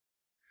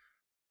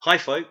Hi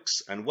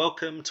folks, and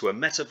welcome to a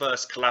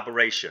Metaverse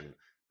collaboration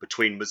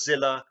between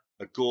Mozilla,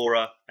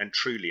 Agora and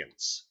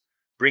Trulience,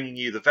 bringing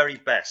you the very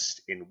best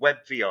in web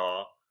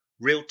VR,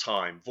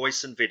 real-time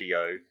voice and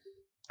video,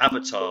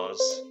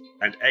 avatars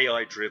and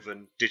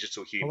AI-driven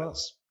digital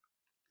humans.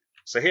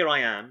 So here I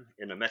am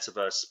in a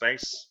Metaverse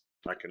space.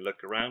 I can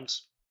look around.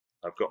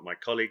 I've got my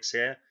colleagues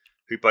here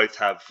who both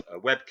have a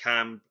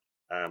webcam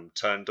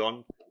turned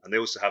on, and they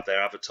also have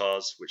their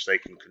avatars which they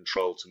can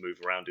control to move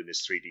around in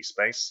this 3D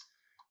space.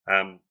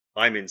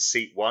 I'm in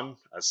seat 1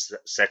 as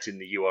set in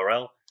the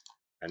URL,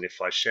 and if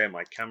I share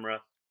my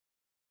camera,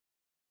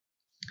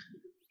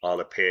 I'll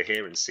appear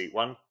here in seat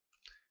 1,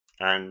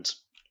 and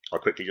I'll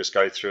quickly just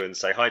go through and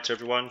say hi to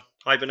everyone.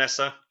 Hi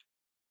Vanessa.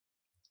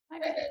 Hi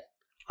Ben.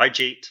 Hi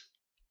Jeet.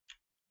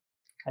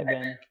 Hi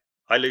Ben.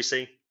 Hi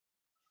Lucy.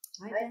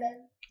 Hi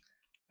Ben.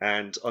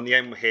 And on the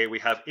end here we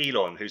have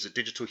Elon, who's a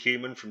digital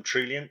human from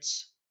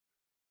Trulience.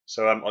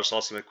 So I'll just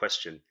ask him a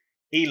question.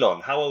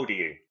 Elon, how old are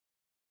you?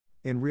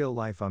 In real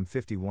life I'm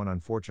 51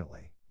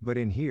 unfortunately, but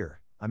in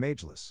here, I'm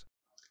ageless.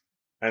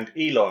 And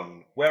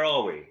Elon, where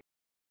are we?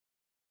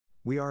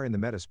 We are in the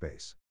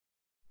metaspace,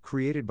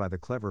 created by the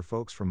clever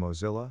folks from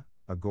Mozilla,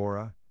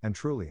 Agora, and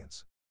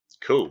Trulience.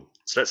 Cool.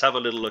 So let's have a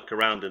little look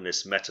around in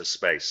this meta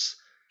space.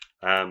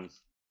 We're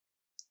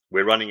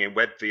running in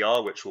web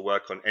VR, which will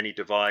work on any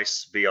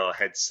device, VR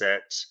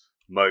headset,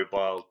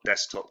 mobile,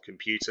 desktop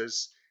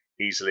computers,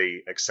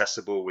 easily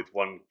accessible with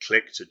one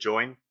click to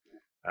join.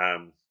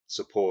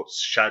 Supports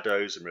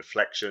shadows and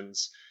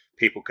reflections.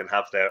 People can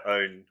have their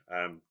own,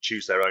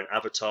 choose their own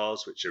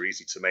avatars, which are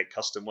easy to make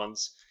custom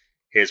ones.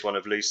 Here's one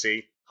of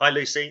Lucy. Hi,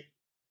 Lucy.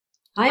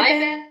 Hi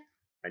Ben.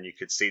 And you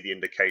could see the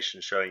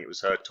indication showing it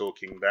was her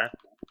talking there.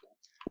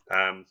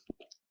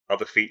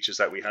 Other features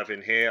that we have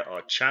in here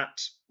are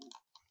chat.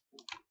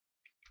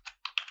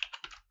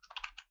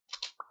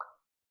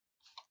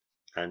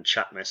 And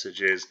chat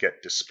messages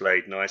get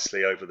displayed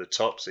nicely over the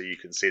top so you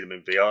can see them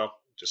in VR.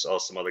 Just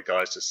ask some other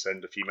guys to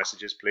send a few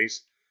messages,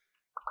 please.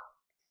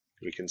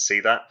 We can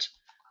see that.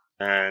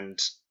 And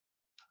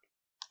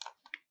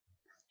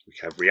we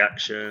have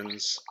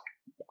reactions.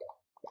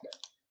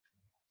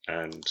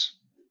 And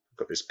I've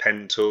got this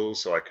pen tool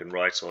so I can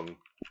write on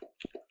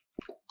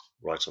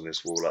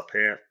this wall up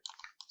here.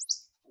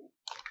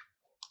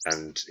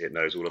 And it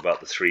knows all about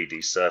the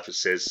 3D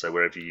surfaces. So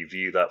wherever you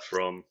view that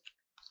from,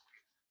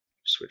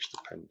 switch the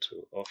pen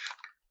tool off.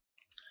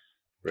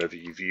 Wherever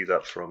you view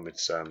that from,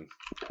 it's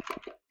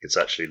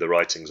actually the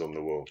writings on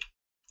the wall.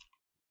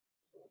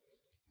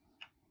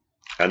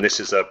 And this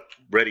is a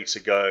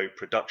ready-to-go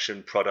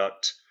production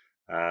product,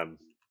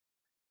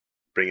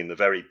 bringing the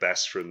very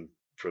best from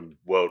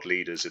world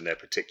leaders in their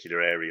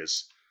particular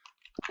areas.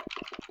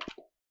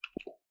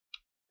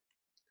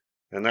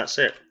 And that's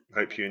it.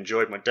 Hope you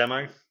enjoyed my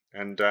demo,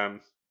 and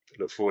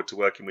look forward to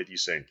working with you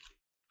soon.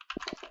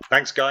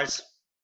 Thanks, guys.